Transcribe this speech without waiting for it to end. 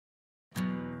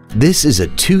This is a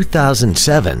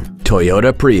 2007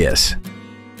 Toyota Prius.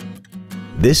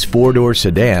 This four-door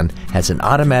sedan has an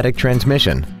automatic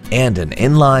transmission and an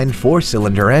inline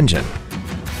four-cylinder engine.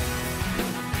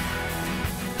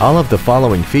 All of the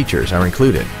following features are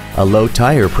included: a low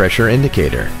tire pressure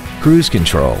indicator, cruise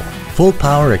control, full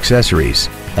power accessories,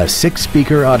 a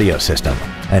 6-speaker audio system,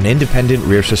 an independent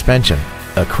rear suspension,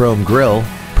 a chrome grille,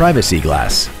 privacy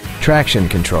glass, traction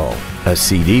control, a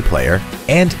CD player,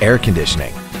 and air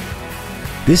conditioning.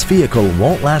 This vehicle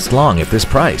won't last long at this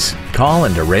price. Call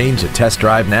and arrange a test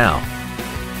drive now.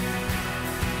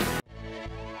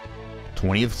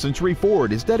 20th Century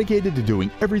Ford is dedicated to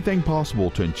doing everything possible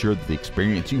to ensure that the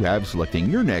experience you have selecting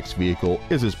your next vehicle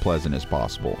is as pleasant as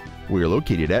possible. We are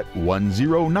located at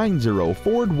 1090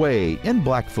 Ford Way in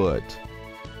Blackfoot.